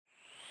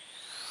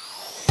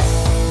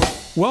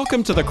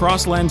Welcome to the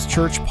Crosslands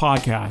Church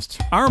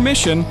podcast. Our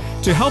mission,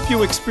 to help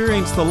you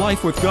experience the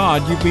life with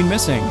God you've been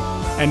missing.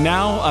 And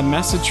now, a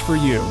message for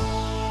you.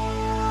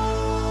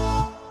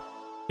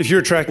 If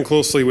you're tracking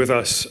closely with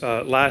us,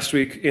 last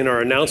week in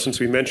our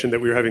announcements we mentioned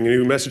that we were having a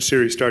new message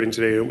series starting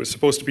today, and it was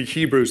supposed to be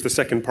Hebrews, the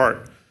second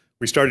part.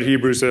 We started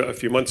Hebrews a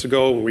few months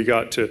ago, and we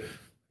got to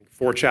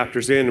 4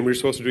 chapters in, and we were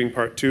supposed to be doing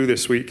part 2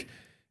 this week,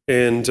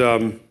 and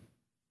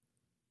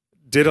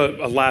did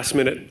a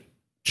last-minute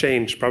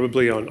change,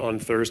 probably on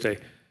Thursday.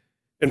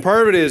 And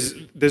part of it is,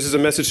 this is a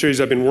message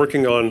series I've been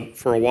working on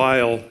for a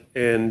while,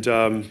 and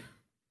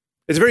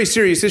it's a very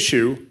serious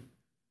issue,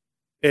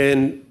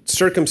 and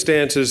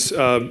circumstances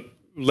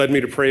led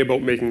me to pray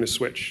about making the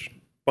switch,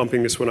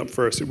 bumping this one up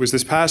first. It was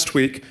this past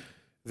week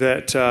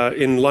that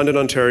in London,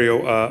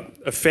 Ontario,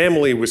 a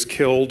family was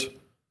killed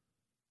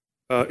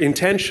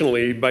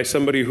intentionally by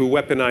somebody who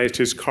weaponized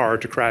his car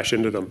to crash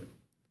into them.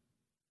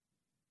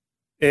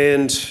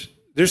 And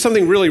there's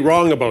something really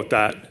wrong about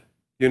that,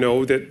 you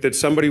know, that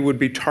somebody would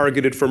be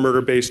targeted for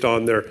murder based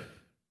on their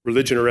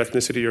religion or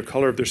ethnicity or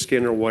color of their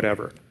skin or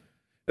whatever.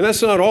 And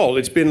that's not all.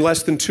 It's been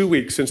less than 2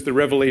 weeks since the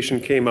revelation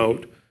came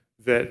out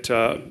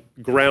that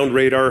ground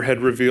radar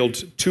had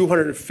revealed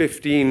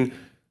 215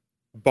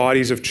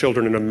 bodies of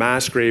children in a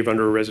mass grave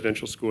under a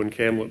residential school in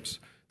Kamloops.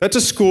 That's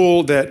a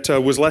school that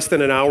was less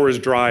than an hour's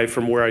drive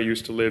from where I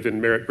used to live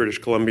in Merritt, British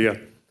Columbia.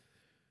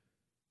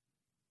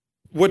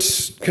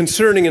 What's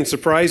concerning and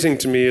surprising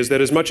to me is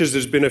that as much as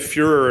there's been a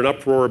furor and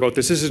uproar about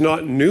this is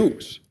not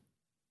news.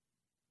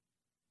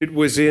 It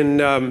was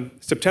in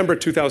September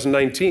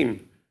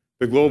 2019,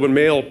 the Globe and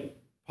Mail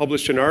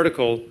published an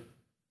article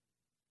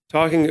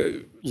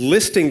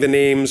listing the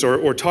names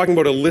or talking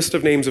about a list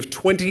of names of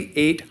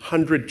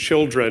 2,800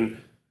 children,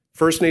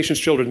 First Nations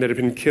children that have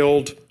been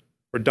killed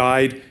or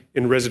died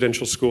in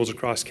residential schools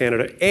across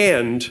Canada.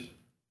 And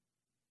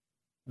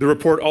the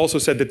report also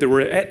said that there were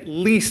at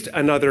least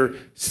another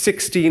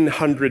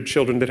 1,600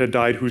 children that had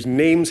died whose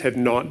names had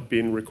not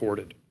been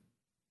recorded.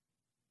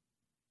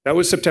 That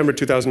was September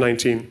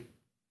 2019.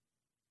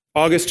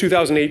 August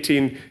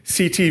 2018,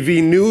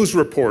 CTV News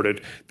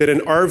reported that an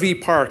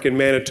RV park in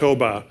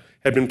Manitoba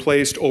had been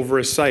placed over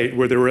a site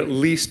where there were at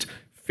least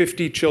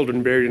 50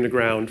 children buried in the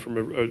ground from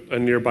a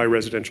nearby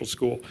residential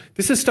school.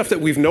 This is stuff that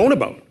we've known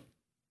about.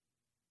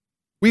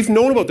 We've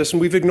known about this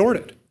and we've ignored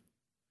it.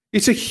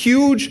 It's a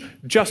huge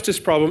justice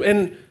problem,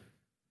 and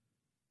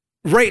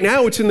right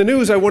now it's in the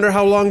news. I wonder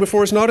how long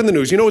before it's not in the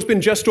news. You know, it's been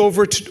just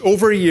over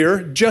a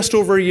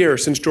year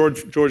since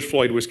George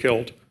Floyd was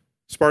killed,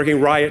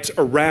 sparking riots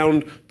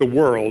around the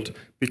world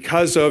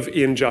because of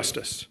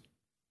injustice.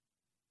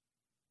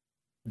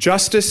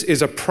 Justice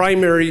is a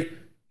primary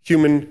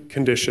human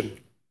condition.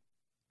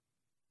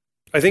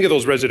 I think of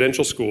those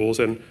residential schools,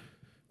 and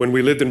when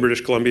we lived in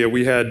British Columbia,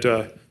 we had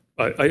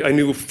I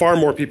knew far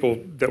more people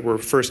that were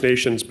First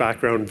Nations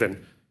background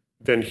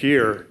than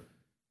here.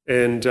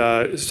 And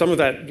some of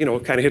that, you know,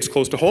 kind of hits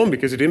close to home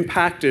because it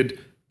impacted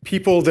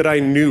people that I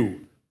knew.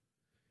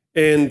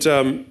 And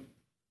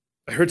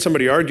I heard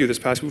somebody argue this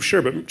past week,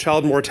 sure, but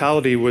child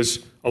mortality was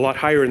a lot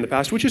higher in the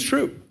past, which is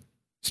true,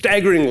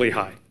 staggeringly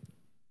high.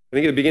 I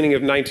think at the beginning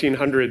of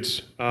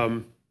 1900s,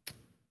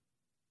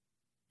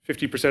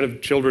 50%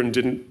 of children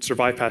didn't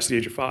survive past the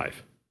age of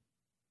 5.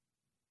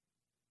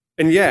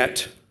 And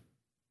yet,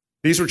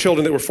 these were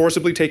children that were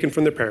forcibly taken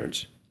from their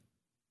parents.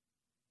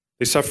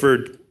 They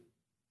suffered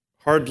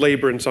hard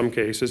labor in some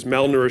cases,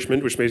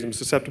 malnourishment, which made them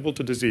susceptible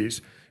to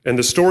disease. And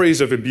the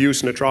stories of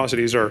abuse and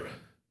atrocities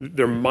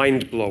they're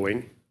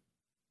mind-blowing.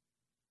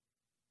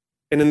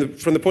 And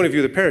from the point of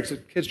view of the parents, the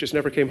kids just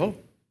never came home.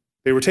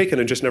 They were taken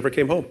and just never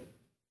came home.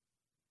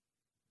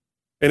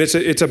 And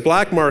it's a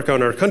black mark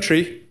on our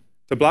country.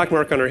 It's a black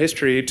mark on our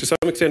history. To some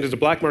extent, it's a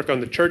black mark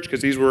on the church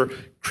because these were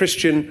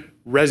Christian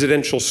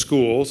residential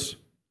schools.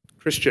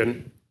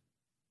 Christian.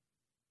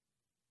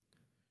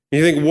 And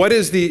you think, what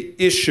is the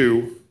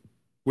issue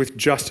with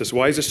justice?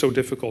 Why is it so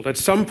difficult? At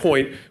some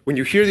point, when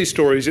you hear these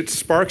stories, it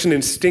sparks an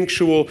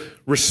instinctual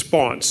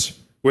response,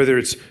 whether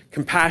it's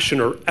compassion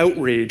or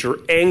outrage or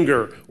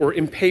anger or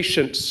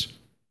impatience.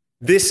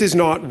 This is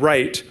not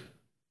right.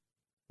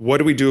 What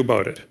do we do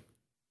about it?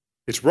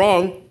 It's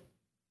wrong,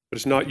 but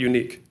it's not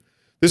unique.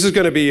 This is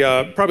going to be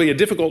probably a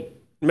difficult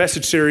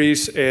message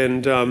series,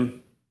 and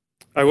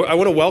I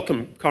want to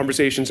welcome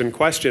conversations and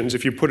questions.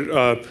 If you put it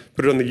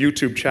on the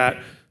YouTube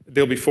chat,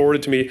 they'll be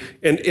forwarded to me.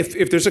 And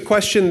if there's a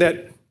question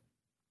that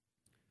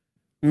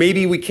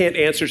maybe we can't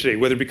answer today,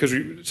 whether because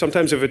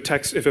sometimes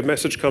if a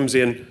message comes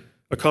in,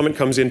 a comment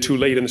comes in too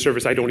late in the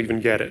service, I don't even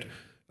get it,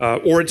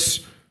 or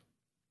it's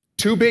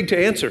too big to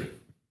answer.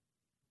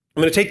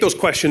 I'm going to take those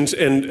questions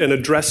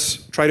and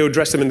try to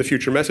address them in the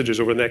future messages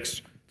over the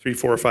next 3,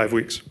 4, or 5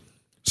 weeks.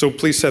 So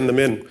please send them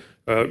in.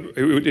 I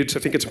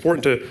think it's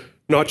important to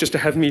not just to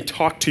have me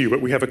talk to you,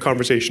 but we have a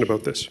conversation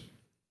about this.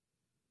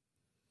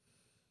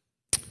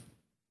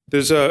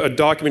 There's a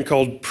document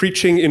called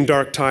Preaching in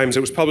Dark Times. It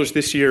was published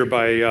this year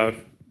by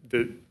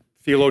the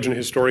theologian and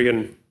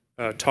historian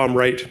Tom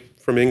Wright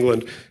from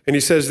England. And he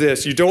says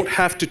this: you don't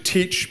have to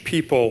teach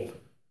people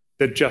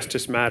that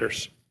justice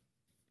matters.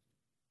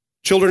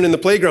 Children in the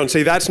playground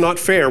say that's not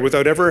fair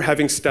without ever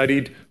having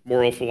studied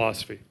moral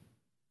philosophy.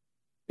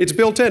 It's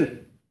built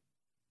in.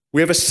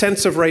 We have a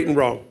sense of right and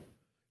wrong.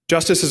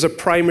 Justice is a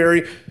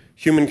primary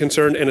human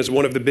concern and is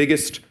one of the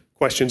biggest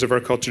questions of our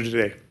culture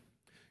today.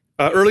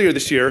 Earlier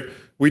this year,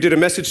 we did a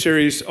message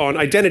series on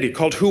identity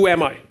called Who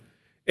Am I?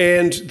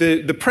 And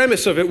the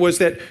premise of it was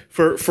that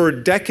for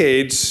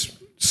decades,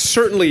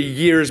 certainly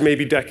years,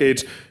 maybe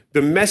decades,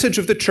 the message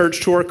of the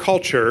church to our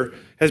culture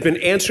has been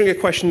answering a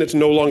question that's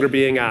no longer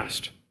being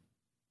asked.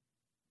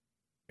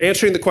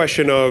 Answering the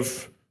question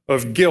of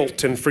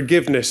guilt and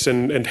forgiveness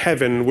and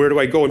heaven, where do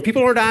I go? And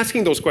people aren't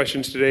asking those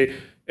questions today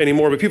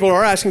anymore, but people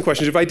are asking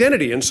questions of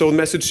identity. And so the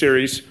message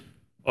series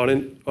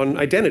on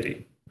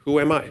identity, who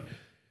am I?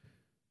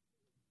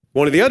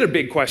 One of the other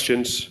big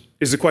questions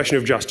is the question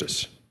of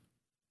justice.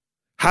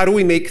 How do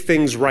we make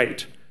things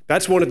right?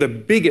 That's one of the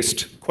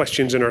biggest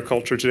questions in our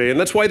culture today, and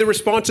that's why the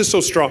response is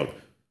so strong.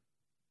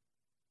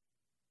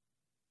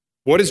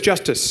 What is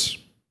justice?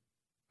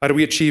 How do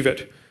we achieve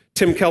it?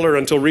 Tim Keller,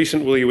 until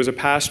recently, was a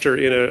pastor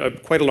in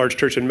quite a large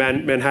church in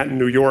Manhattan,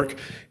 New York.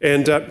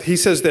 And he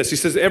says this. He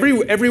says,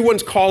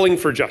 everyone's calling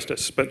for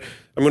justice. But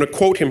I'm going to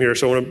quote him here,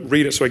 so I want to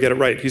read it so I get it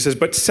right. He says,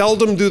 but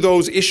seldom do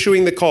those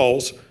issuing the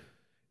calls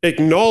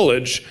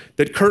acknowledge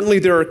that currently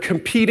there are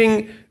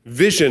competing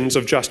visions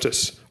of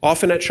justice,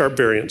 often at sharp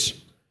variance,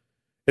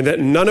 and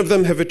that none of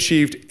them have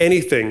achieved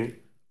anything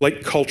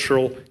like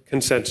cultural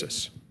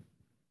consensus.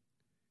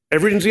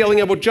 Everyone's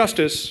yelling about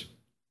justice.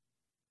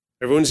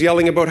 Everyone's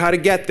yelling about how to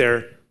get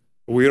there,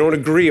 but we don't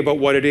agree about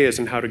what it is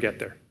and how to get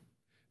there.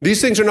 These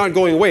things are not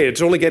going away.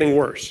 It's only getting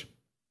worse.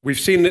 We've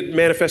seen it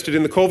manifested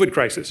in the COVID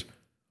crisis.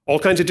 All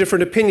kinds of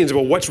different opinions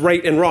about what's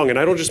right and wrong. And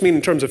I don't just mean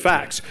in terms of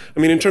facts. I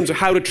mean in terms of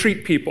how to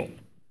treat people.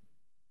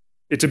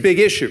 It's a big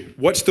issue.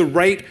 What's the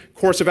right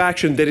course of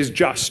action that is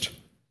just?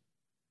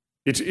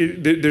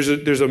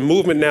 There's a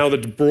movement now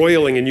that's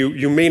broiling, and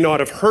you may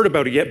not have heard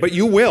about it yet, but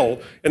you will.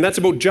 And that's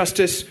about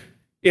justice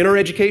in our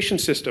education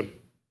system.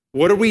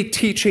 What are we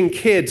teaching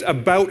kids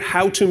about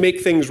how to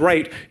make things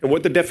right and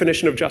what the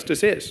definition of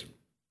justice is?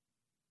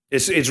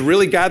 It's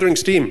really gathering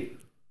steam.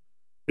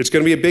 It's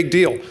going to be a big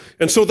deal.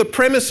 And so the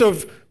premise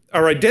of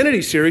our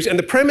identity series and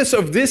the premise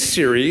of this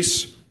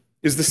series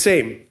is the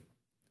same.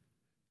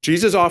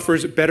 Jesus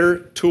offers better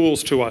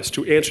tools to us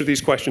to answer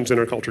these questions than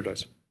our culture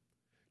does.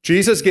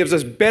 Jesus gives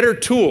us better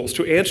tools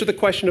to answer the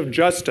question of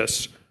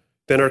justice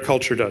than our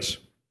culture does.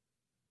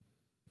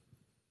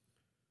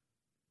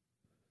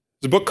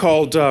 There's a book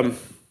called Order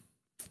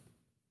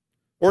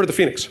of the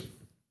Phoenix. I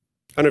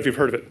don't know if you've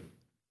heard of it.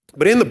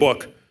 But in the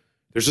book,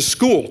 there's a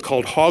school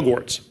called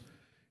Hogwarts.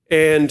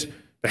 And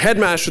the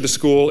headmaster of the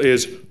school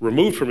is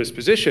removed from his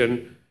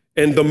position,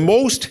 and the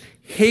most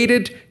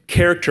hated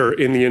character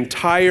in the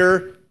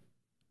entire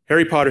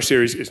Harry Potter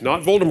series is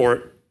not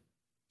Voldemort,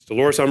 it's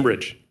Dolores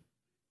Umbridge.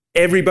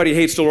 Everybody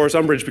hates Dolores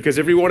Umbridge because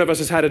every one of us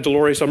has had a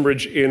Dolores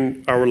Umbridge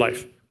in our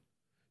life.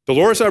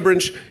 Dolores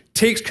Umbridge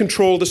takes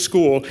control of the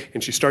school,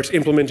 and she starts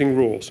implementing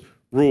rules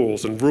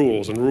and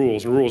rules and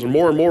rules and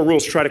more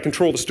rules to try to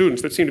control the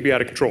students that seem to be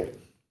out of control.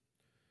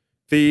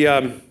 The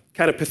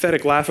kind of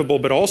pathetic, laughable,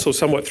 but also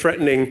somewhat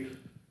threatening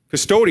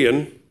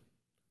custodian,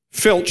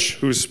 Filch,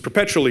 who's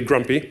perpetually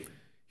grumpy,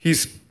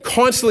 he's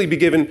constantly be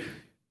given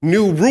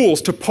new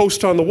rules to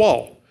post on the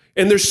wall.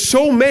 And there's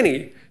so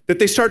many that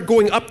they start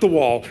going up the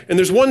wall. And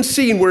there's one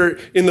scene where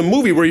in the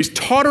movie where he's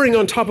tottering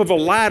on top of a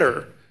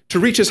ladder to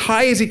reach as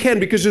high as he can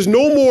because there's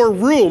no more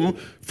room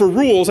for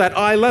rules at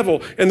eye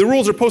level. And the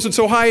rules are posted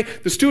so high,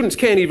 the students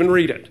can't even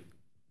read it.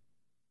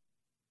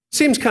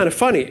 Seems kind of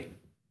funny.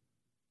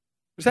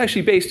 It's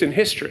actually based in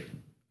history.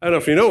 I don't know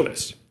if you know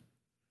this.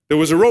 There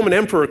was a Roman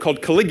emperor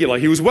called Caligula.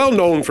 He was well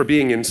known for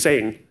being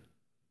insane.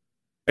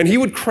 And he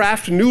would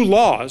craft new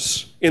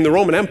laws in the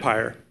Roman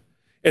Empire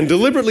and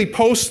deliberately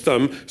post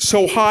them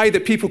so high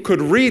that people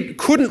couldn't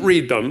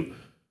read them,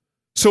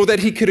 so that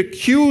he could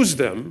accuse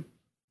them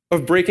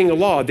of breaking a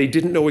law they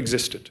didn't know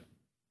existed.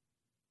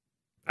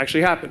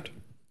 Actually happened.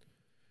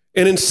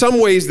 And in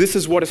some ways, this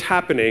is what is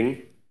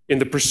happening in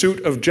the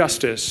pursuit of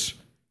justice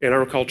in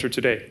our culture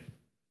today.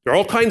 There are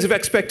all kinds of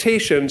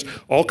expectations,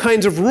 all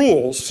kinds of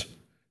rules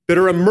that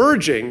are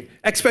emerging,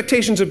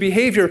 expectations of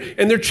behavior,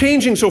 and they're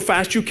changing so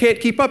fast you can't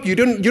keep up. You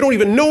don't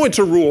even know it's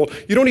a rule.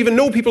 You don't even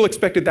know people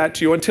expected that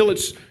to you until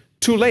it's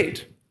too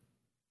late.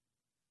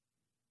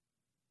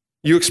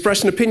 You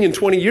expressed an opinion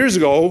 20 years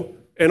ago,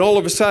 and all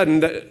of a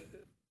sudden,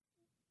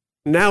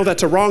 now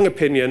that's a wrong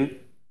opinion,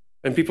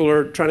 and people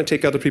are trying to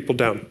take other people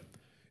down.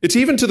 It's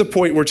even to the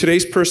point where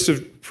today's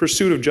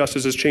pursuit of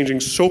justice is changing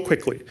so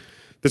quickly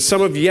that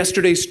some of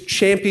yesterday's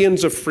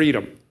champions of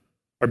freedom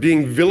are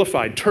being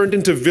vilified, turned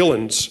into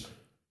villains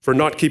for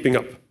not keeping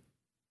up.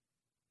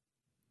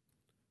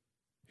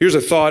 Here's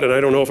a thought, and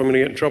I don't know if I'm going to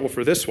get in trouble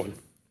for this one.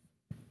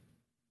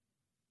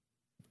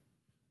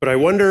 But I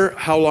wonder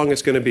how long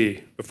it's going to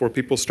be before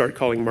people start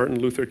calling Martin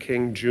Luther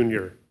King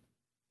Jr.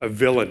 a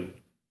villain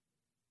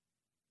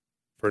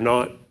for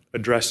not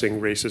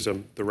addressing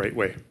racism the right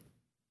way.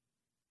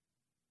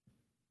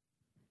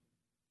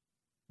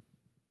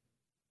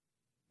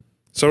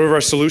 Some of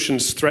our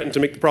solutions threaten to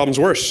make the problems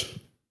worse.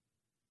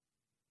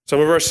 Some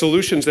of our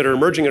solutions that are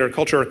emerging in our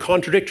culture are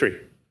contradictory.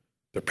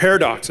 They're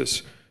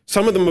paradoxes.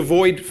 Some of them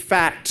avoid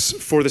facts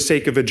for the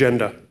sake of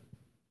agenda.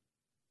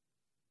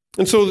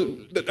 And so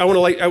I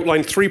want to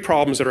outline 3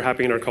 problems that are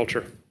happening in our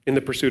culture in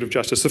the pursuit of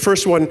justice. The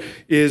first one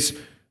is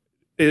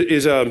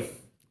a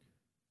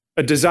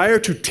desire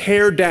to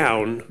tear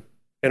down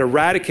and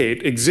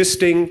eradicate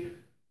existing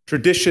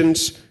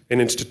traditions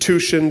and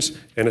institutions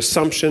and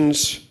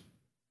assumptions.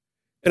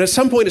 And at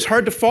some point, it's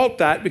hard to fault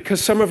that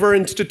because some of our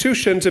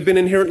institutions have been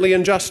inherently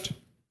unjust,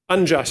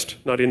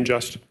 not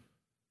unjust.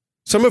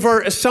 Some of our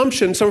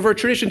assumptions, some of our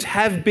traditions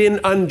have been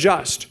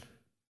unjust.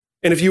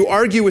 And if you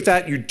argue with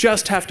that, you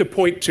just have to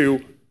point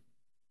to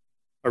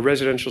a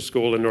residential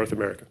school in North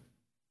America.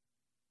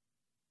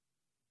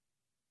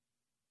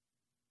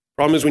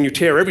 Problem is when you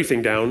tear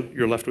everything down,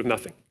 you're left with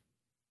nothing.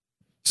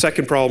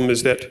 Second problem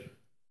is that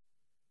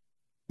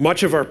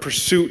much of our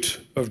pursuit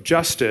of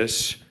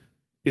justice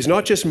is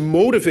not just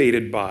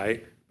motivated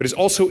by, but is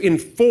also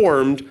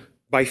informed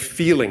by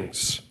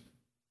feelings.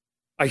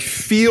 I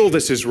feel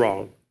this is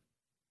wrong,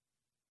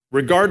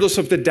 regardless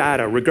of the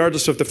data,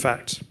 regardless of the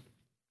facts.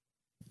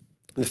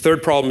 And the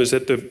third problem is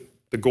that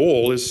the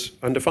goal is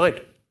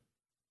undefined.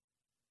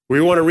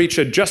 We want to reach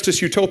a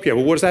justice utopia.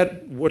 Well, what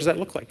does that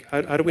look like?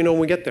 How do we know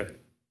when we get there?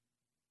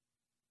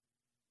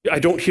 I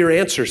don't hear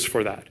answers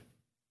for that.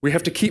 We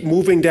have to keep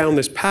moving down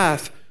this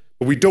path,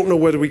 but we don't know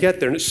whether we get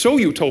there. And it's so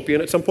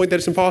utopian at some point that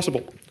it's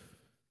impossible.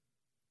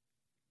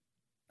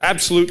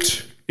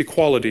 Absolute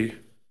equality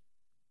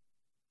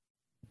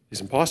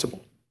is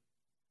impossible.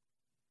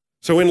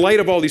 So in light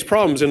of all these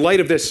problems, in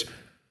light of this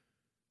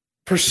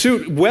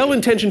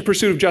well-intentioned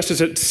pursuit of justice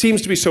that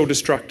seems to be so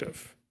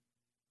destructive,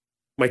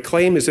 my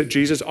claim is that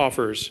Jesus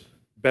offers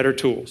better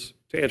tools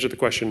to answer the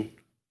question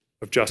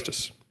of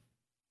justice.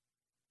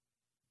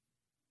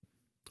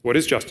 What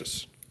is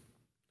justice?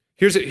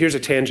 Here's a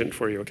tangent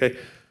for you, okay?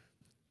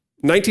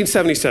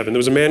 1977, there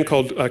was a man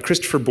called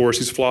Christopher Boers.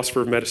 He's a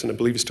philosopher of medicine. I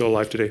believe he's still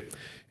alive today.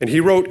 And he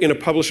wrote in a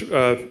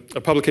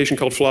publication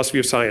called Philosophy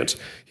of Science,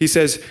 he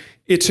says,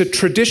 it's a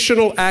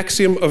traditional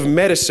axiom of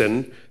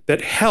medicine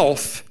that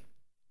health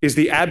is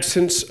the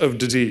absence of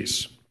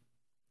disease.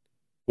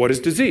 What is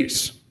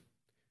disease?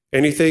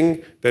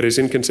 Anything that is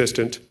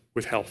inconsistent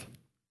with health.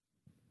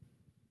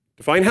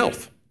 Define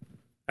health.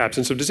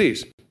 Absence of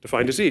disease.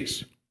 Define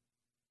disease.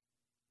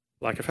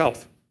 Lack of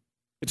health.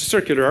 It's a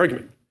circular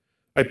argument.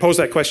 I posed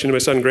that question to my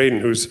son Graydon,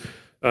 who's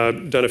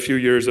done a few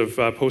years of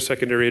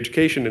post-secondary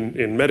education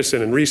in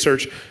medicine and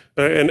research,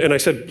 and I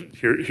said,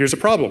 here's a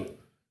problem.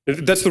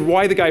 That's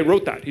why the guy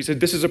wrote that. He said,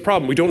 this is a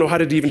problem. We don't know how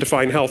to even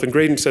define health. And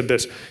Graydon said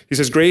this. He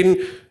says,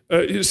 Graydon,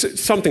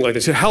 something like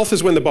this. Health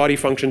is when the body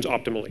functions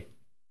optimally.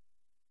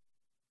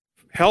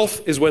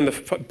 Health is when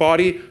the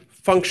body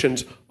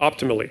functions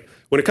optimally.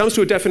 When it comes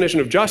to a definition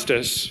of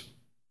justice,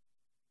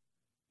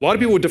 a lot of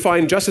people would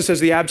define justice as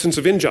the absence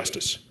of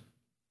injustice.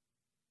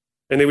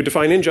 And they would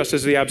define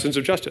injustice as the absence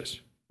of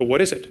justice. But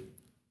what is it?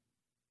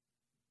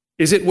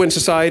 Is it when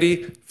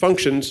society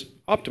functions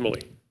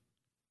optimally?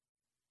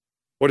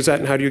 What is that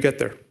and how do you get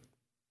there?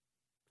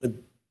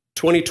 In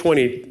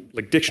 2020,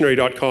 like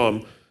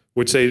dictionary.com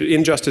would say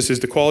injustice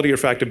is the quality or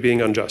fact of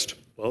being unjust.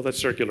 Well, that's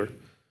circular.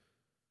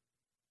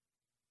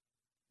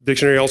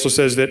 Dictionary also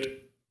says that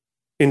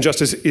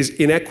injustice is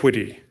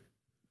inequity,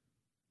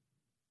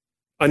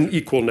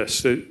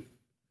 unequalness.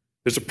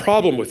 There's a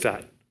problem with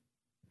that.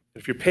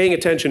 If you're paying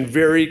attention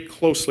very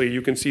closely,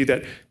 you can see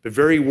that the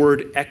very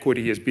word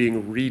equity is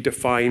being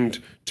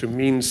redefined to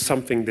mean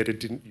something that it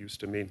didn't used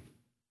to mean.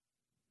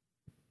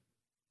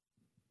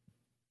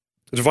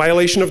 It's a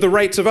violation of the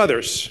rights of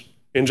others,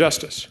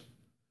 injustice,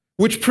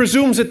 which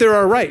presumes that there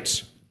are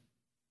rights.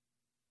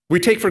 We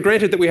take for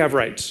granted that we have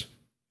rights.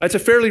 That's a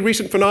fairly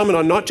recent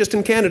phenomenon, not just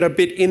in Canada,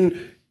 but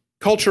in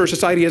culture or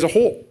society as a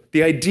whole.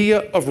 The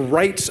idea of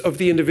rights of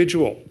the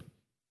individual.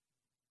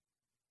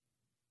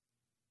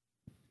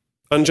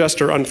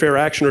 Unjust or unfair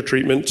action or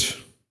treatment.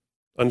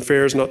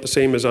 Unfair is not the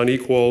same as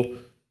unequal.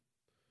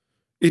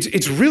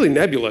 It's really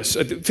nebulous.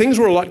 Things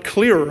were a lot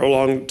clearer a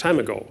long time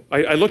ago.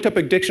 I looked up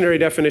a dictionary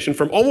definition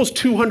from almost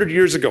 200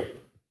 years ago.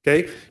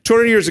 Okay,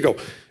 200 years ago.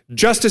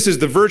 Justice is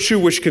the virtue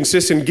which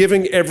consists in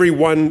giving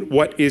everyone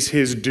what is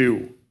his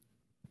due,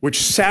 which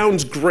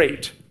sounds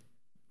great,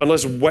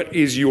 unless what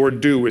is your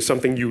due is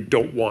something you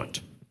don't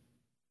want.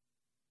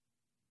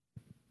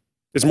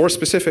 It's more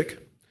specific.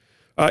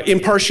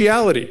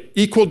 Impartiality,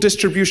 equal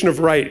distribution of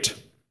right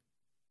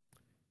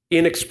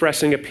in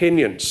expressing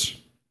opinions.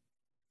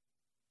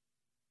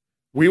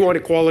 We want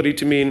equality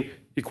to mean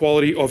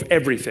equality of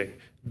everything.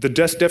 The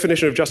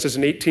definition of justice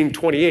in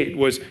 1828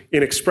 was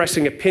in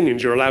expressing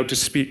opinions, you're allowed to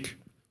speak.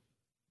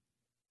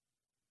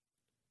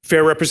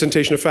 Fair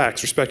representation of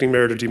facts, respecting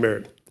merit or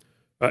demerit.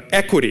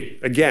 Equity,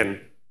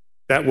 again,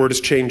 that word is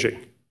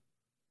changing.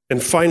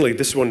 And finally,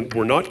 this one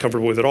we're not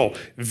comfortable with at all,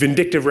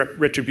 vindictive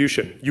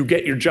retribution. You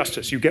get your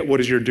justice, you get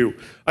what is your due.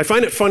 I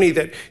find it funny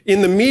that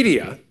in the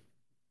media,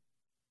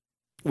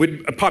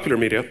 with popular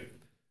media,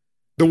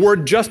 the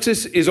word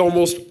justice is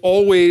almost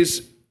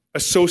always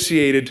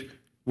associated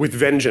with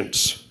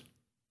vengeance.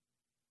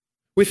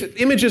 With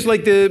images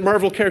like the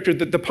Marvel character,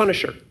 the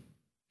Punisher.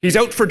 He's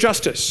out for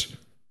justice.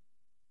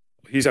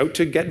 He's out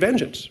to get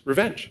vengeance,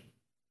 revenge.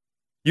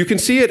 You can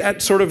see it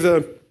at sort of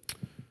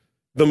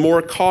the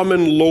more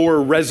common,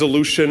 lower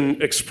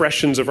resolution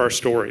expressions of our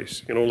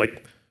stories,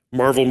 like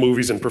Marvel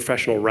movies and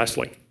professional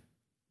wrestling.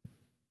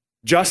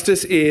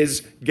 Justice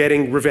is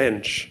getting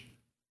revenge.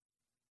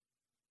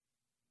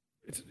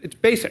 It's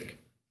basic.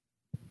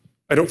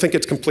 I don't think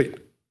it's complete.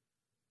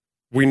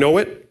 We know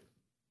it.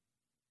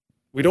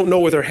 We don't know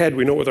with our head,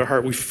 we know with our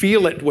heart. We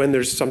feel it when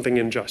there's something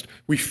unjust.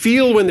 We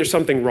feel when there's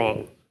something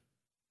wrong.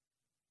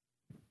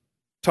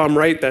 Tom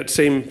Wright, that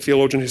same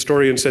theologian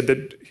historian, said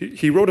that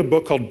he wrote a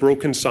book called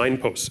Broken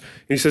Signposts.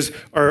 And he says,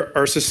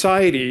 our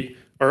society,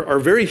 our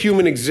very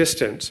human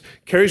existence,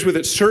 carries with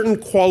it certain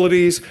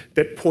qualities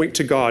that point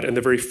to God. And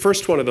the very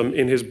first one of them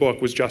in his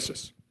book was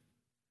justice.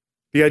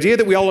 The idea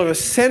that we all have a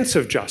sense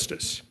of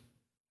justice.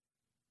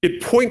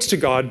 It points to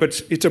God,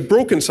 but it's a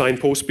broken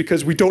signpost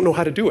because we don't know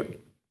how to do it.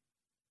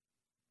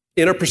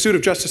 In our pursuit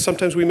of justice,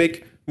 sometimes we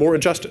make more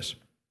injustice.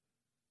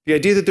 The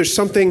idea that there's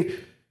something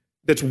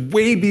that's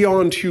way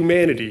beyond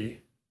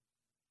humanity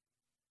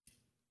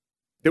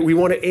that we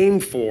want to aim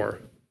for.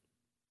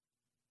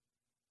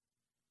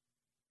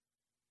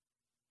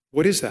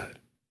 What is that?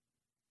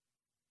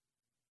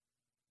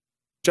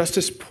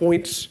 Justice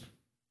points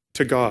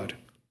to God.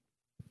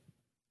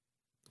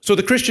 So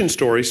the Christian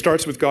story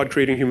starts with God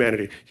creating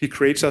humanity. He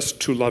creates us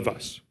to love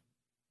us.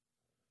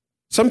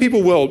 Some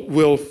people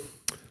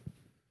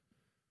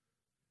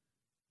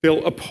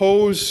they'll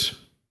oppose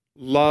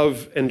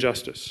love and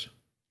justice,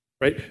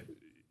 right?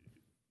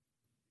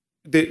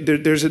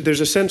 There's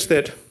a sense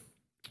that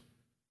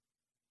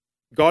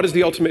God is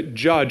the ultimate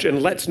judge,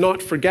 and let's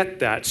not forget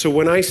that. So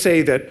when I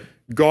say that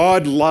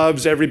God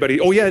loves everybody,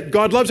 oh yeah,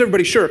 God loves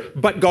everybody, sure,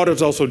 but God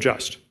is also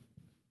just.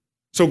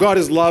 So God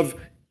is love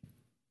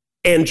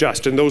and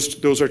just, and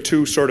those are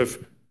two sort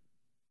of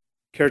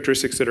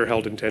characteristics that are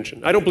held in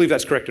tension. I don't believe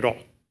that's correct at all.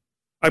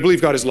 I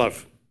believe God is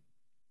love.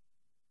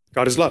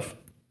 God is love.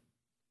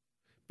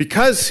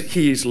 Because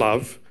he's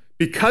love,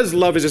 because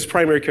love is his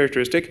primary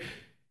characteristic,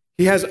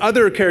 he has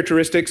other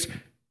characteristics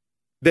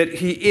that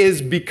he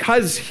is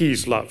because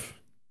he's love.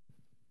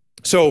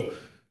 So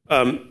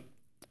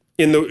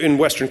in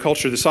Western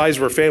culture, the size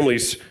of our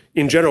families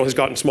in general has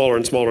gotten smaller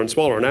and smaller and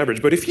smaller on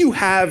average. But if you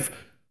have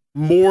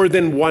more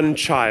than one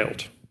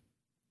child,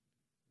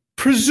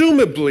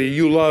 presumably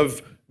you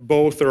love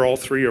both or all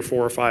three or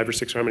four or five or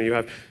six, or how many you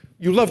have.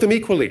 You love them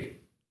equally.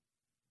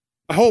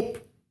 I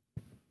hope.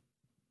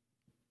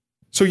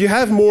 So you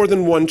have more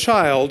than one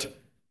child,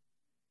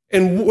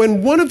 and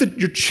when one of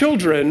your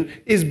children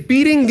is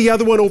beating the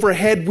other one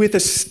overhead with a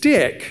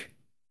stick,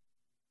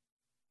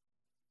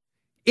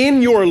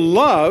 in your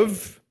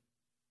love,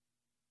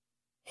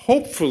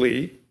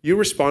 hopefully you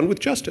respond with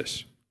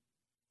justice.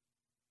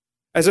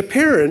 As a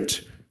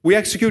parent, we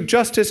execute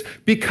justice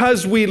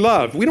because we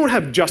love. We don't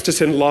have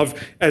justice and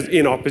love as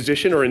in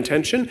opposition or in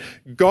tension.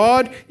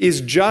 God is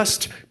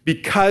just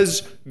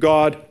because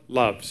God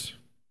loves.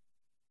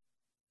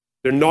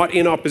 They're not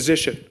in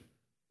opposition.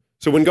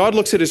 So when God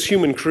looks at his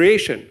human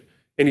creation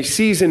and he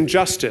sees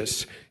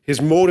injustice,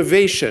 his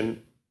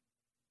motivation,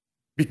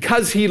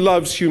 because he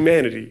loves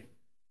humanity,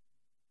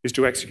 is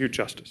to execute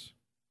justice.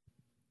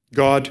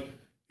 God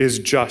is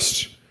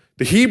just.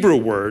 The Hebrew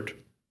word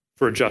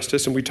for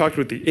justice, and we talked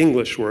about the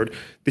English word,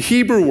 the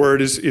Hebrew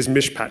word is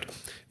mishpat.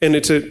 And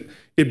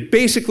it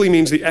basically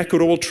means the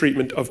equitable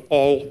treatment of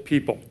all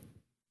people.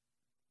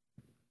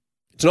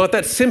 It's not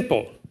that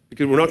simple,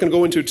 because we're not going to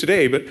go into it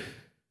today, but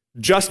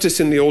justice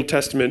in the Old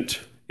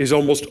Testament is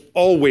almost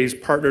always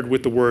partnered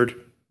with the word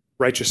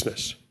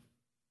righteousness,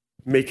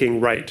 making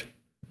right.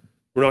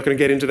 We're not going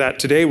to get into that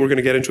today. We're going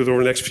to get into it over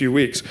the next few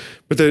weeks.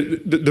 But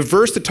the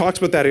verse that talks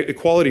about that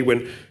equality,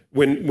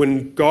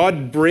 when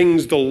God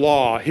brings the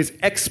law, his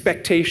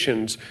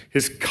expectations,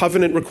 his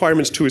covenant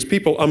requirements to his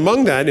people,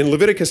 among that, in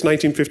Leviticus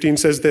 19:15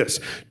 says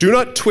this: "Do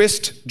not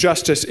twist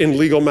justice in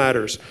legal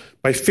matters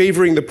by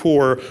favoring the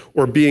poor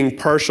or being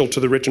partial to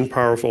the rich and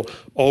powerful.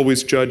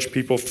 Always judge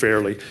people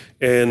fairly."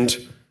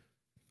 And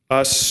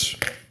us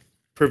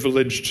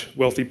privileged,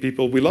 wealthy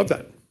people, we love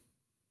that.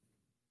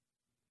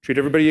 Treat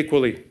everybody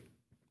equally,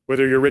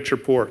 whether you're rich or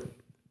poor.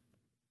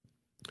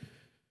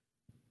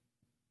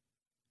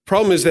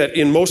 Problem is that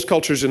in most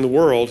cultures in the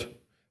world,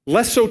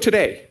 less so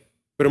today,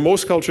 but in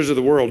most cultures of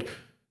the world,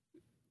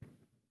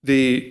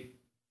 the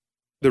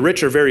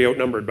rich are very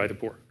outnumbered by the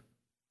poor.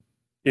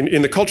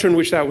 In the culture in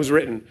which that was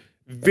written,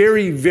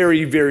 very,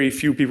 very, very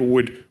few people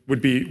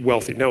would be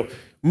wealthy. Now,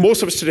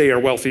 most of us today are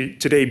wealthy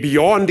today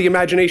beyond the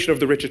imagination of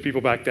the richest people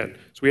back then.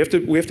 So we have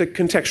to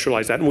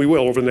contextualize that, and we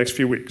will over the next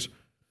few weeks.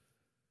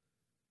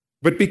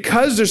 But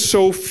because there's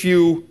so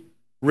few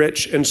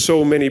rich and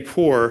so many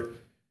poor,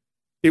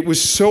 it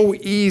was so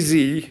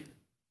easy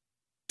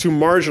to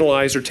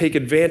marginalize or take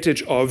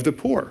advantage of the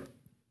poor.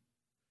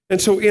 And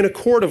so in a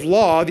court of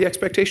law, the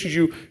expectation is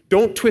you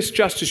don't twist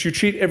justice, you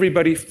treat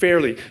everybody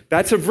fairly.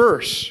 That's a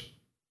verse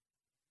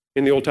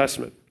in the Old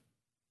Testament.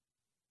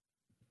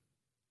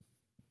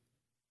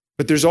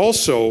 But there's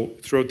also,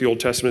 throughout the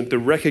Old Testament, the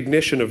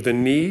recognition of the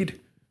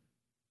need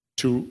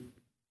to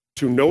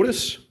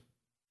notice,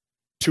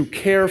 to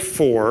care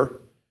for,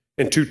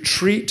 and to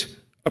treat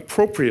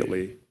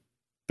appropriately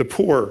the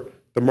poor,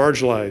 the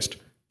marginalized,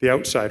 the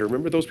outsider.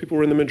 Remember, those people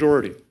were in the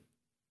majority.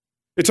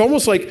 It's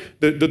almost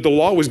like the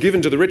law was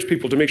given to the rich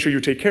people to make sure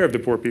you take care of the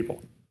poor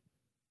people.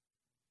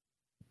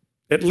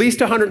 At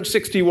least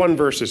 161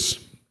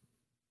 verses.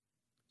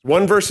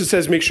 One verse that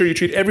says make sure you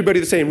treat everybody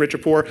the same, rich or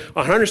poor.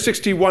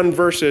 161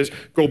 verses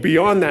go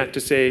beyond that to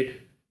say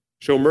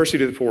show mercy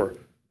to the poor,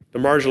 the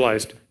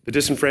marginalized, the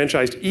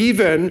disenfranchised,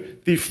 even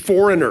the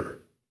foreigner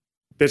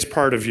that's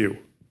part of you.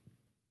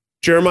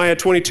 Jeremiah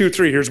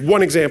 22:3, here's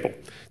one example.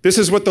 This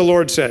is what the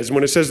Lord says.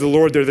 When it says the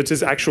Lord there, that's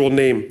his actual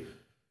name.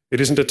 It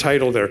isn't a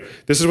title there.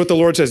 This is what the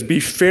Lord says. Be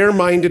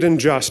fair-minded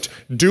and just.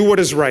 Do what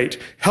is right.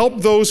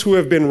 Help those who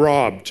have been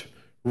robbed.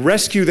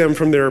 Rescue them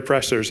from their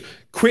oppressors.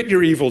 Quit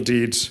your evil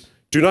deeds.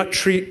 Do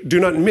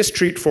not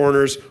mistreat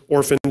foreigners,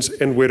 orphans,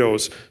 and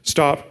widows.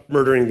 Stop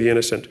murdering the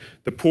innocent.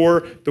 The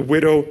poor, the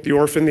widow, the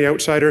orphan, the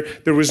outsider.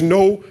 There was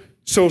no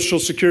social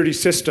security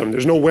system.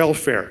 There's no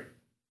welfare.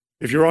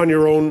 If you're on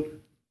your own,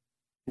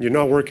 you're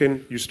not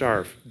working, you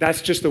starve.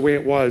 That's just the way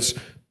it was.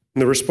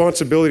 And the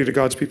responsibility to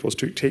God's people is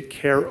to take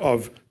care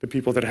of the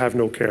people that have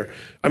no care.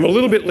 I'm a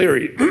little bit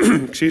leery,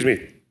 excuse me,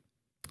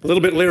 a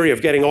little bit leery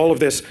of getting all of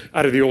this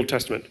out of the Old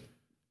Testament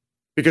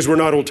because we're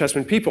not Old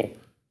Testament people.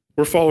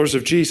 We're followers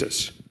of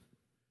Jesus.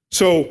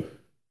 So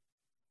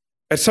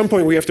at some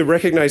point we have to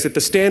recognize that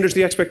the standards,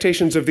 the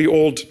expectations of the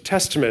Old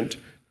Testament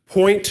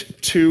point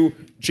to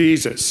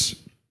Jesus.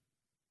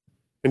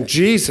 And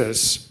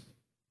Jesus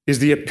is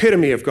the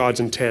epitome of God's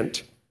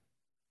intent.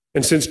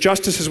 And since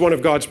justice is one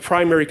of God's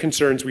primary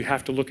concerns, we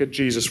have to look at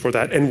Jesus for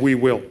that, and we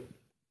will.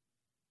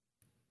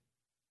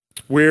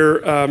 We're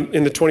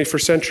in the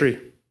 21st century.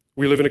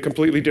 We live in a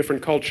completely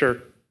different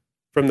culture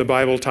from the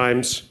Bible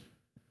times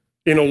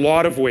in a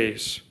lot of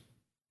ways.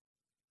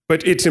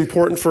 But it's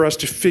important for us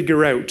to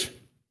figure out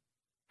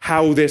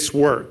how this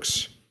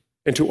works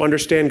and to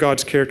understand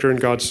God's character and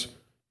God's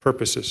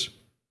purposes.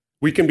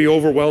 We can be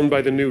overwhelmed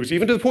by the news,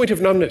 even to the point of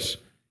numbness.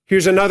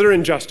 Here's another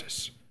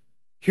injustice.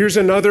 Here's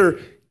another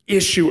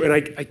issue, and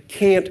I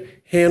can't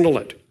handle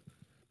it.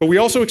 But we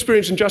also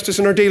experience injustice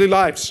in our daily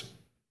lives.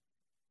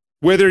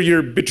 Whether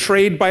you're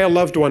betrayed by a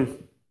loved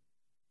one,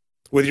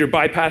 whether you're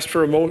bypassed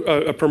for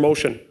a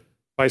promotion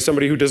by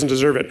somebody who doesn't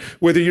deserve it,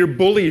 whether you're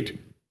bullied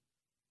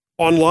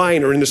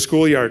online or in the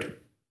schoolyard,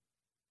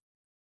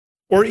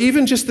 or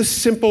even just the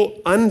simple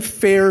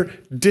unfair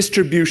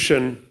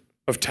distribution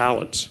of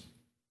talents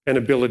and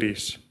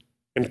abilities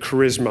and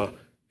charisma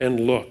and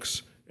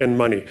looks and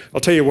money. I'll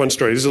tell you one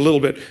story. This is a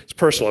little bit, it's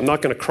personal. I'm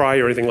not going to cry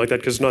or anything like that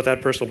because it's not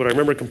that personal, but I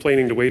remember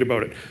complaining to Wade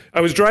about it.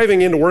 I was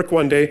driving into work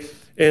one day,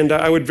 and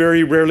I would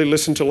very rarely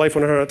listen to Life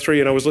 100.3,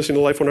 and I was listening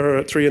to Life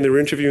 100.3, and they were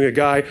interviewing a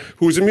guy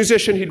who was a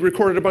musician. He'd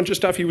recorded a bunch of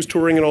stuff. He was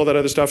touring and all that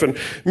other stuff, and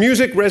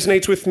music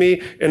resonates with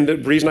me, and the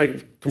reason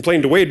I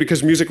complained to Wade,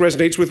 because music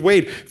resonates with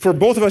Wade. For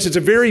both of us, it's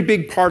a very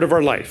big part of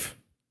our life.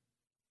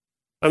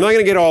 I'm not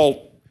going to get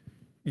all,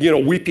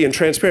 weepy and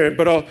transparent,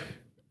 but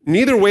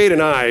neither Wade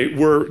and I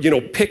were,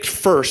 picked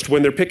first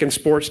when they're picking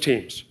sports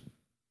teams.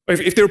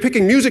 If they were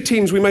picking music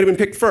teams, we might have been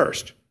picked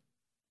first.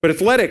 But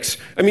athletics,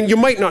 you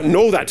might not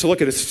know that to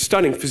look at his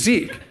stunning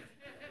physique.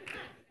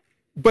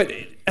 But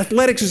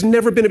athletics has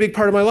never been a big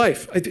part of my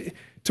life.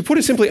 To put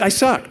it simply, I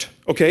sucked,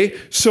 okay?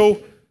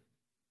 So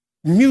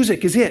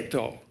music is it,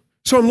 though.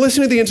 So I'm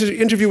listening to the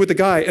interview with the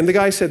guy, and the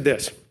guy said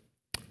this.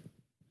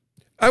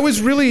 I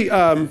was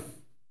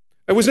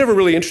never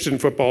really interested in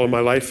football in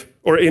my life,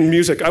 or in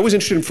music. I was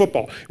interested in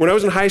football. When I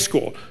was in high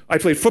school, I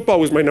played football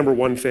was my number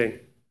one thing.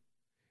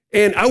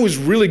 And I was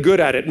really good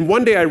at it. And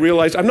one day I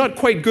realized I'm not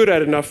quite good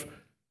at it enough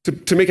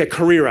to make a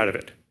career out of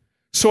it.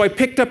 So I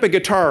picked up a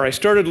guitar. I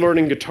started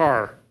learning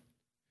guitar.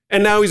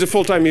 And now he's a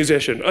full-time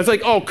musician. I was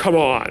like, oh, come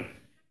on.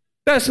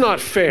 That's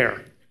not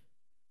fair.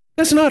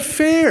 That's not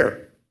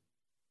fair.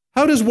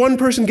 How does one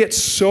person get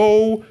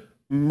so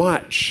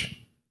much?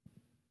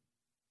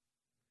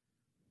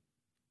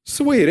 It's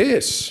the way it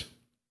is.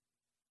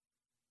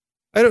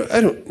 I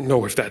don't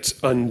know if that's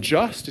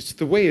unjust. It's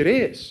the way it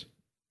is.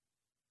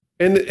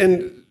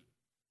 And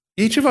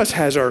each of us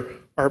has our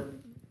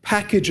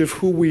package of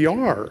who we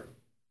are.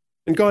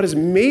 And God has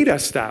made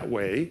us that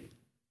way.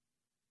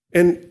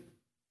 And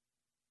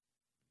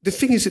the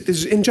thing is that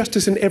there's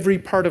injustice in every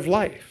part of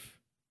life.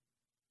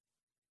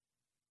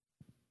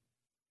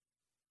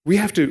 We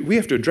have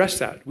to address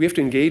that. We have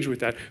to engage with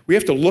that. We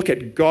have to look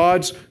at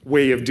God's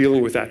way of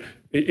dealing with that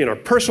in our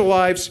personal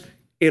lives,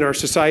 in our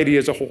society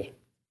as a whole.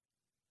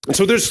 And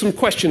so there's some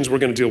questions we're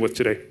going to deal with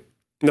today.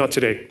 Not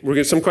today.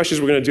 Some questions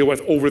we're going to deal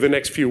with over the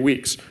next few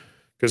weeks,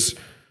 because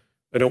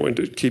I don't want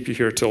to keep you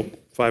here till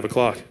 5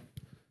 o'clock.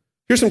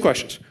 Here's some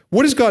questions.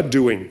 What is God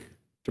doing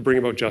to bring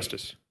about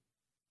justice?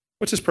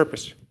 What's his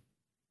purpose?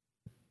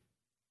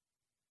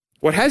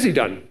 What has he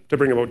done to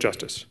bring about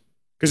justice?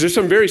 Because there's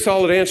some very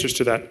solid answers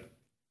to that.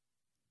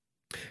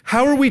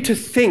 How are we to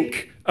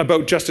think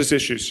about justice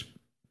issues?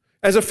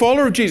 As a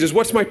follower of Jesus,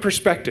 what's my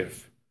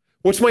perspective?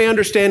 What's my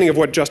understanding of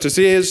what justice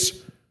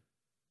is?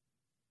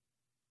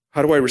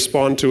 How do I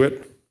respond to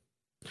it?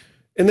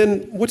 And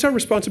then what's our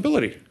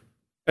responsibility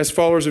as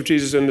followers of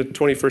Jesus in the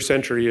 21st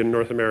century in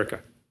North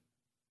America?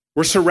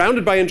 We're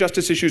surrounded by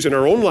injustice issues in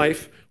our own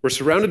life. We're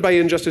surrounded by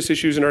injustice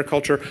issues in our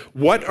culture.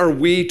 What are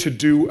we to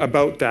do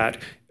about that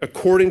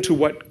according to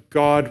what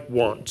God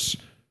wants?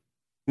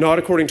 Not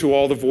according to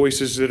all the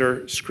voices that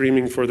are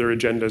screaming for their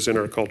agendas in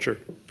our culture.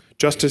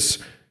 Justice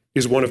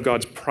is one of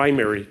God's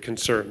primary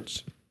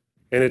concerns.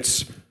 And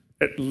it's,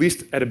 at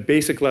least at a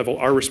basic level,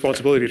 our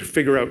responsibility to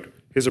figure out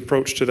his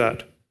approach to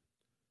that.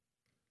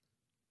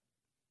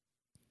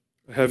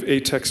 I have a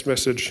text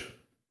message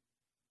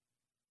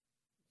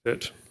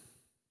that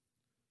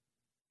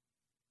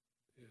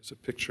is a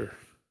picture.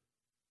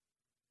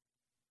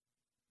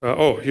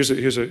 Here's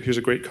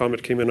a great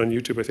comment came in on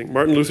YouTube, I think.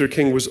 Martin Luther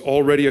King was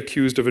already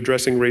accused of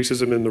addressing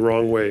racism in the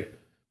wrong way.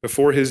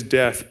 Before his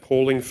death,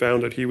 polling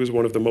found that he was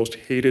one of the most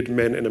hated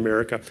men in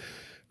America.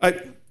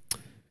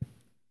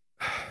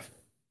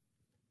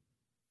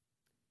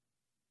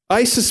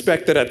 I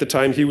suspect that at the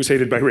time he was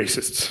hated by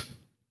racists.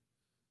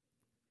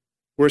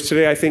 Whereas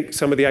today, I think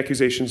some of the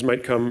accusations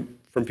might come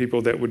from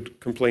people that would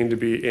complain to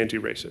be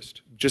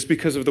anti-racist, just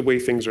because of the way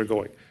things are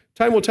going.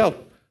 Time will tell.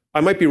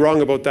 I might be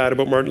wrong about that,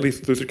 about Martin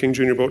Luther King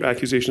Jr., about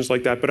accusations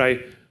like that, but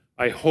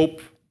I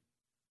hope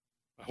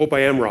I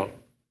am wrong.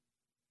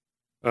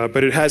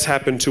 But it has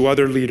happened to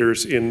other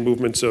leaders in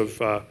movements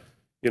of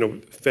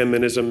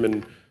feminism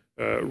and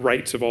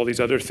rights of all these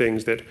other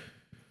things that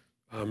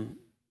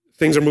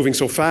things are moving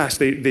so fast.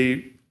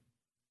 They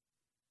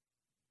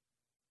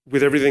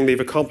with everything they've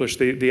accomplished,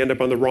 they end up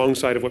on the wrong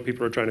side of what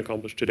people are trying to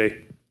accomplish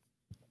today.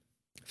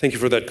 Thank you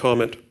for that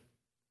comment.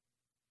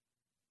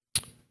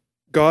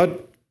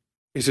 God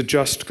is a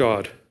just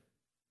God.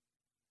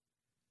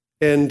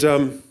 And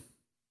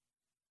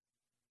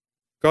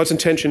God's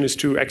intention is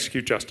to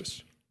execute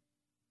justice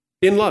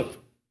in love.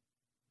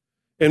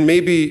 And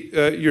maybe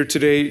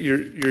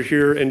you're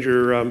here and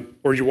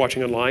or you're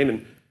watching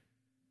online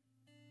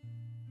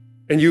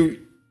and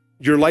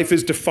your life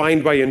is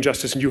defined by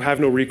injustice and you have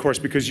no recourse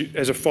because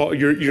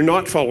you're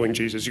not following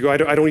Jesus. You go, I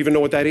don't even know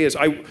what that is.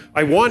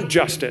 I want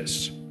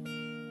justice,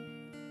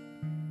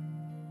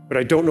 but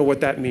I don't know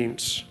what that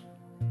means.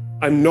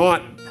 I'm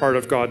not part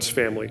of God's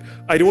family.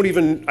 I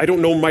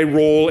don't know my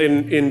role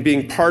in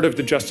being part of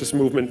the justice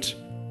movement,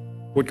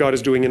 what God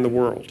is doing in the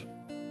world.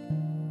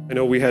 I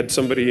know we had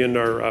somebody in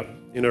our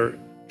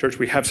church,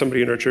 we have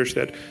somebody in our church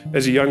that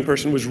as a young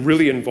person was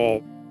really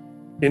involved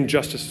in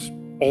justice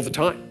all the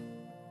time,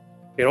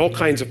 in all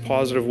kinds of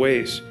positive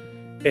ways.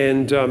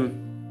 And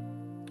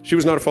she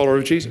was not a follower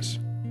of Jesus.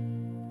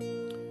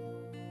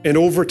 And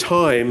over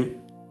time,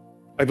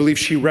 I believe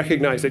she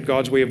recognized that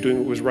God's way of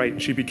doing it was right.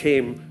 And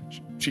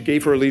she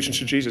gave her allegiance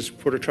to Jesus,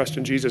 put her trust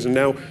in Jesus. And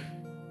now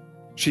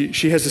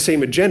she has the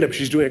same agenda, but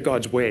she's doing it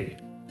God's way.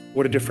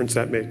 What a difference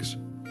that makes.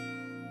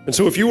 And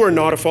so if you are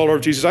not a follower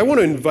of Jesus, I want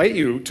to invite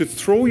you to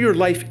throw your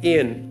life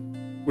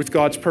in with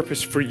God's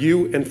purpose for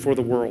you and for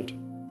the world.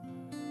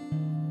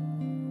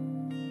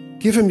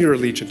 Give him your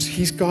allegiance.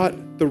 He's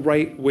got the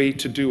right way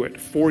to do it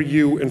for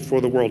you and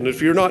for the world. And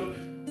if you're not a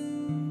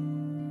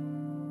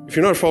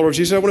follower of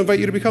Jesus, I want to invite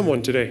you to become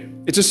one today.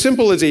 It's as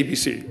simple as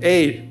ABC.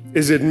 A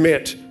is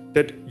admit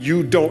that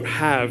you don't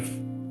have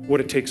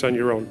what it takes on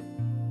your own.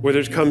 Whether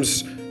it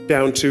comes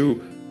down to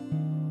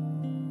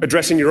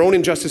addressing your own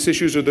injustice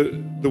issues or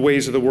the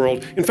ways of the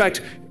world. In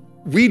fact,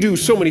 we do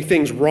so many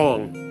things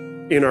wrong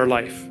in our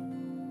life.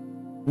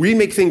 We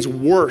make things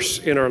worse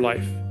in our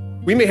life.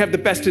 We may have the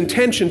best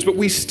intentions, but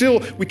we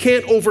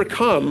can't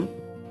overcome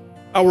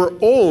our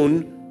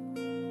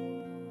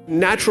own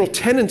natural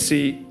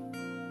tendency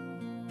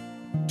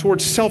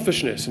towards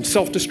selfishness and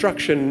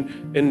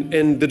self-destruction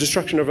and the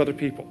destruction of other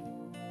people.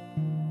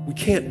 We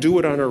can't do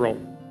it on our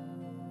own.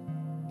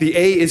 The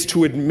A is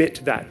to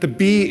admit that. The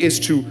B is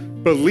to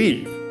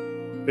believe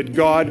that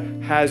God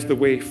has the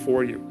way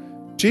for you.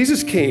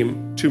 Jesus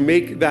came to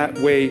make that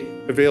way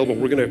available.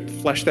 We're going to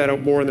flesh that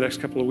out more in the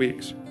next couple of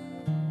weeks.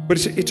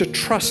 But it's a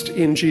trust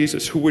in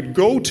Jesus who would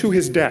go to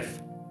his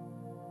death,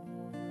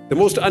 the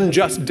most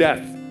unjust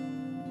death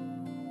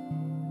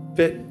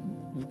that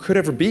could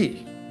ever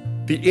be.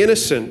 The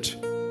innocent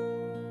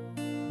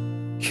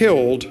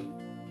killed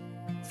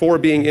for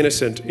being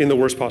innocent in the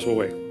worst possible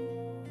way.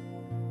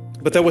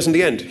 But that wasn't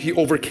the end. He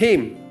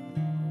overcame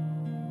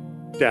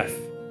death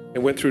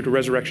and went through to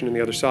resurrection on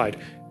the other side.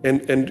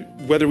 And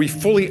whether we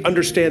fully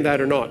understand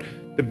that or not,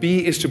 the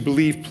B is to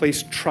believe,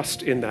 place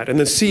trust in that. And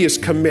the C is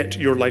commit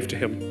your life to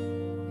him.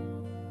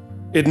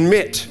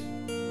 Admit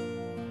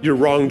your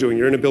wrongdoing,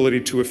 your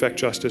inability to effect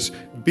justice.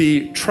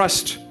 B,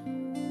 trust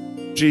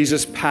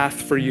Jesus'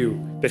 path for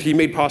you that he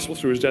made possible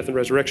through his death and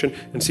resurrection.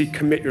 And C,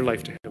 commit your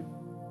life to him,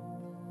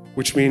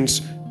 which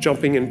means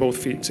jumping in both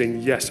feet and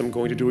saying, yes, I'm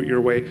going to do it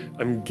your way.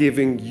 I'm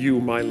giving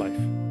you my life.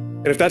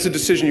 And if that's a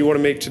decision you want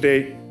to make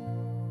today,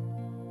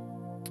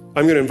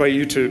 I'm going to invite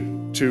you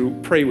to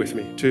pray with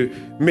me, to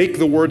make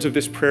the words of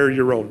this prayer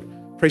your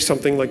own. Pray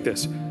something like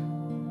this.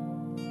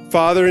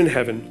 Father in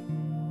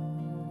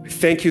heaven, I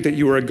thank you that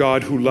you are a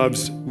God who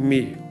loves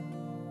me.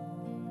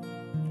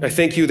 I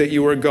thank you that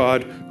you are a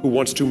God who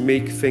wants to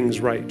make things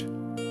right.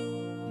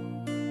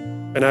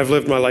 And I've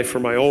lived my life for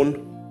my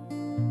own.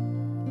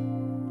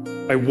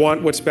 I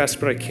want what's best,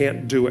 but I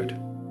can't do it.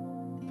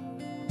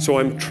 So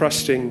I'm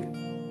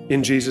trusting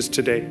in Jesus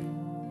today.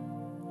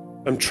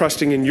 I'm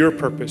trusting in your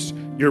purpose,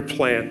 your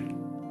plan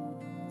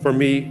for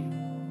me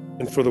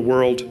and for the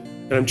world.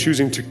 And I'm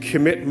choosing to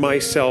commit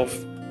myself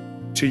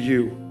to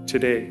you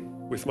today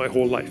with my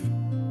whole life.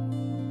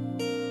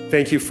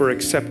 Thank you for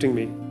accepting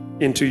me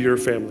into your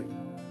family.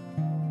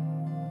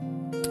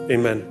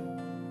 Amen.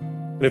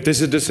 And if this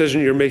is a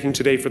decision you're making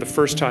today for the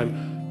first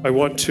time, I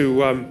want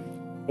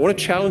to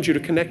challenge you to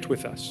connect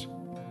with us.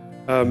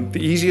 The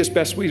easiest,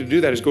 best way to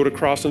do that is go to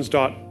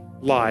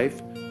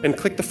crosslands.live and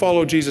click the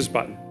Follow Jesus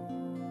button.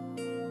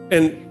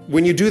 And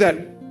when you do that,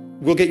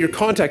 we'll get your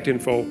contact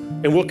info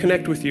and we'll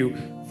connect with you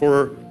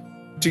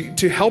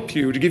to help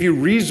you, to give you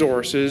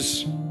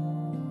resources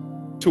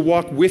to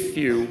walk with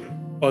you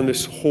on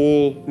this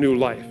whole new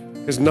life.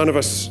 Because none of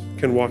us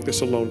can walk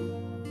this alone.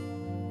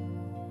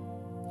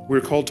 We're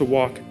called to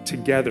walk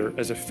together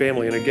as a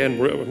family. And again,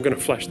 I'm going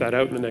to flesh that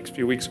out in the next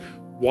few weeks,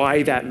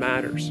 why that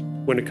matters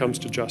when it comes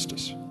to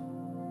justice.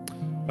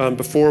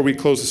 Before we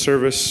close the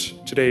service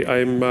today,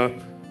 I'm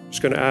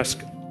just going to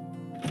ask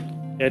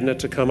Edna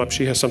to come up.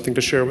 She has something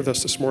to share with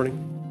us this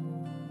morning.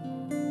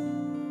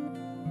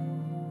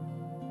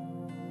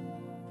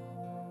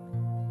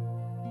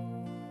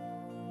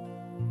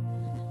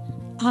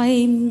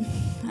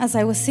 As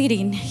I was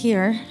sitting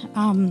here,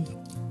 I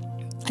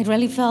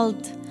really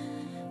felt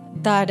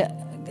that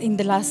in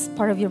the last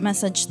part of your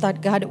message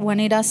that God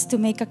wanted us to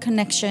make a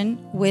connection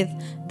with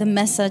the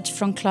message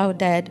from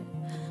Claudette,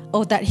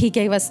 or that he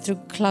gave us through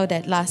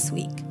Claudette last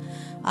week.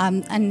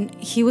 And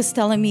he was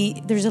telling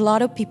me there's a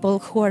lot of people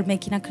who are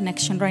making a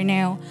connection right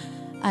now.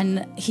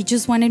 And he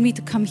just wanted me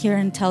to come here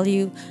and tell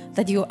you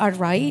that you are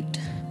right,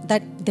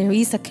 that there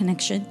is a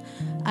connection.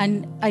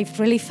 And I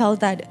really felt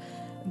that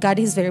God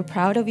is very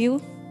proud of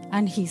you,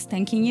 and he's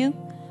thanking you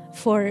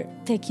for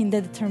taking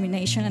the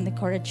determination and the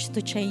courage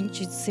to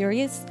change it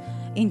serious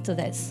into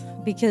this.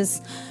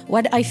 Because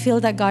what I feel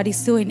that God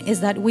is doing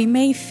is that we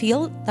may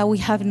feel that we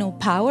have no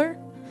power,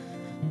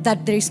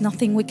 that there is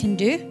nothing we can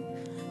do,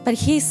 but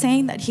he's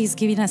saying that he's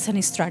giving us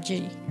a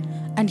strategy.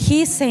 And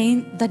he's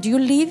saying that you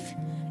live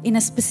in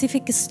a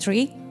specific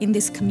street in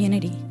this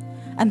community,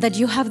 and that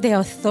you have the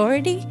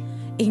authority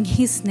in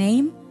his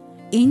name,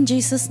 in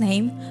Jesus'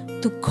 name,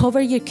 to cover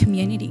your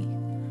community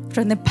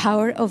from the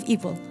power of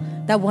evil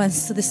that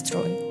wants to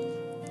destroy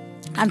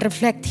and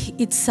reflect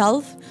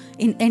itself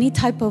in any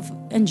type of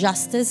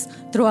injustice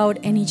throughout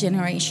any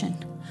generation.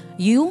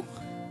 You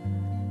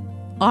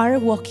are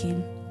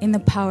walking in the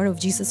power of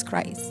Jesus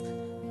Christ.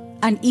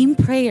 And in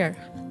prayer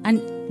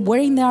and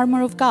wearing the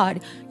armor of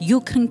God,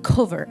 you can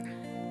cover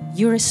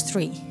your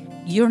street,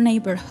 your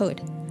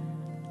neighborhood,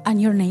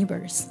 and your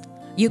neighbors.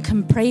 You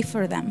can pray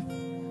for them.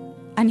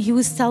 And he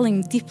was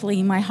telling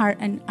deeply in my heart,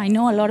 and I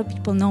know a lot of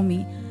people know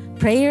me,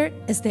 prayer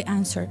is the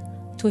answer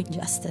to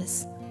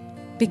injustice.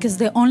 Because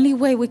the only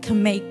way we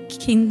can make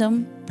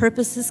kingdom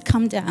purposes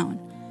come down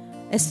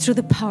is through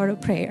the power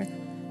of prayer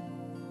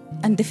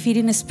and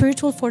defeating the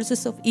spiritual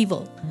forces of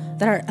evil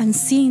that are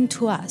unseen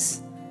to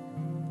us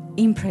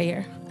in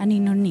prayer and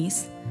in our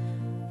knees.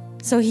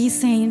 So he's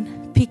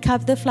saying, pick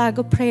up the flag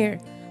of prayer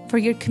for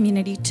your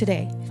community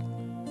today.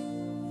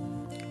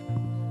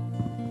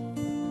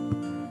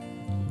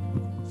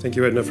 Thank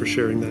you, Edna, for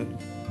sharing that.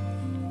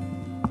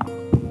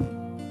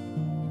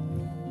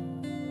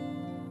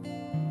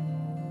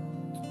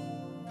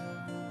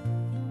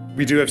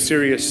 We do have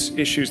serious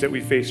issues that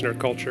we face in our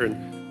culture,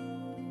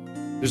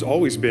 and there's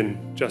always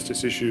been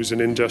justice issues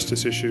and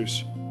injustice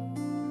issues.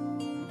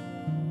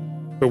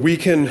 But we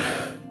can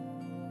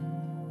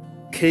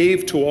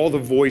cave to all the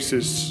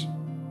voices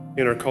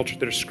in our culture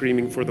that are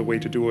screaming for the way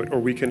to do it, or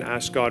we can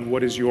ask God,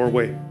 what is your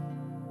way?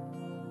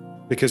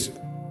 Because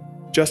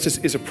justice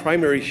is a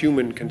primary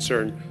human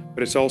concern,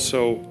 but it's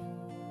also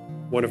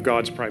one of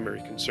God's primary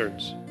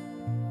concerns.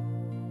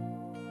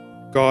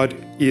 God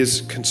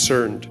is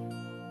concerned,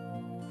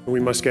 and we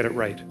must get it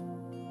right.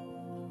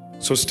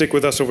 So stick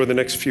with us over the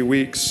next few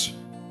weeks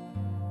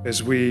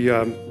as we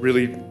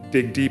really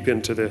dig deep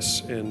into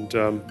this, and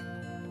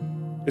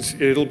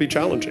it'll be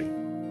challenging.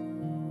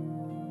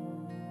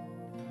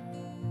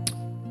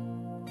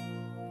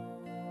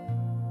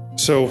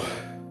 So,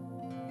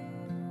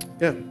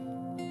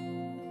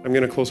 I'm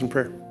going to close in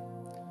prayer.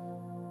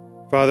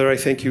 Father, I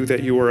thank you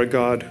that you are a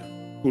God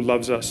who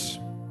loves us,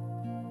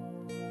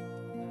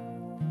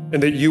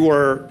 and that you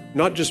are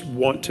not just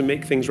want to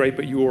make things right,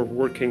 but you are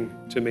working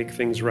to make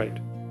things right.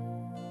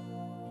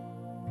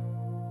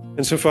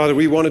 And so, Father,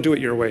 we want to do it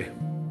your way.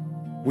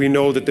 We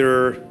know that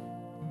there are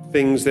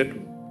things that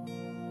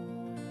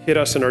hit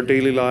us in our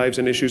daily lives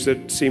and issues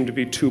that seem to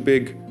be too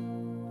big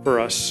for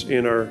us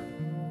in our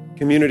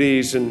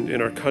communities and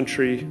in our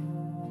country,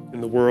 in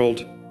the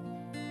world.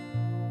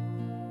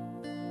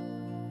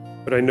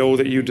 But I know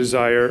that you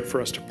desire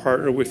for us to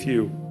partner with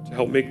you to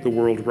help make the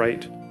world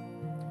right.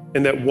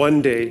 and that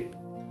one day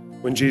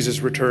when Jesus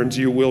returns,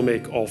 you will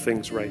make all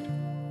things right.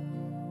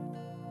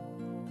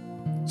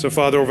 So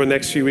Father, over the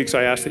next few weeks,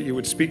 I ask that you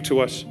would speak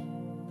to us,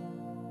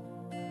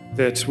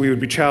 that we would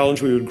be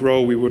challenged, we would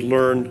grow, we would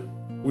learn,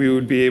 we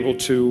would be able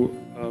to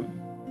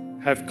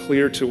have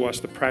clear to us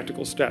the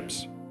practical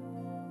steps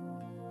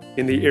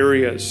in the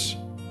areas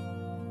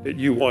that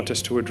you want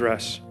us to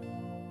address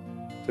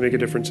to make a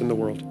difference in the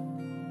world.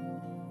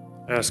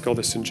 I ask all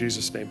this in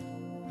Jesus' name.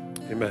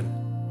 Amen.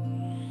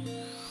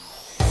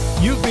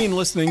 You've been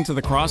listening to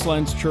the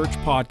Crosslands Church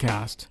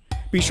podcast.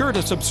 Be sure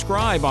to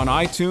subscribe on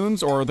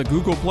iTunes or the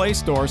Google Play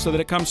Store so that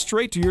it comes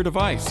straight to your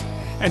device.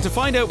 And to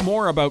find out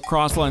more about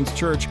Crosslands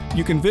Church,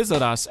 you can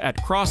visit us at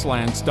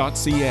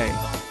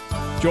crosslands.ca.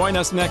 Join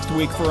us next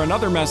week for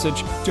another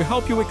message to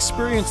help you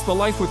experience the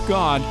life with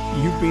God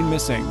you've been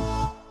missing.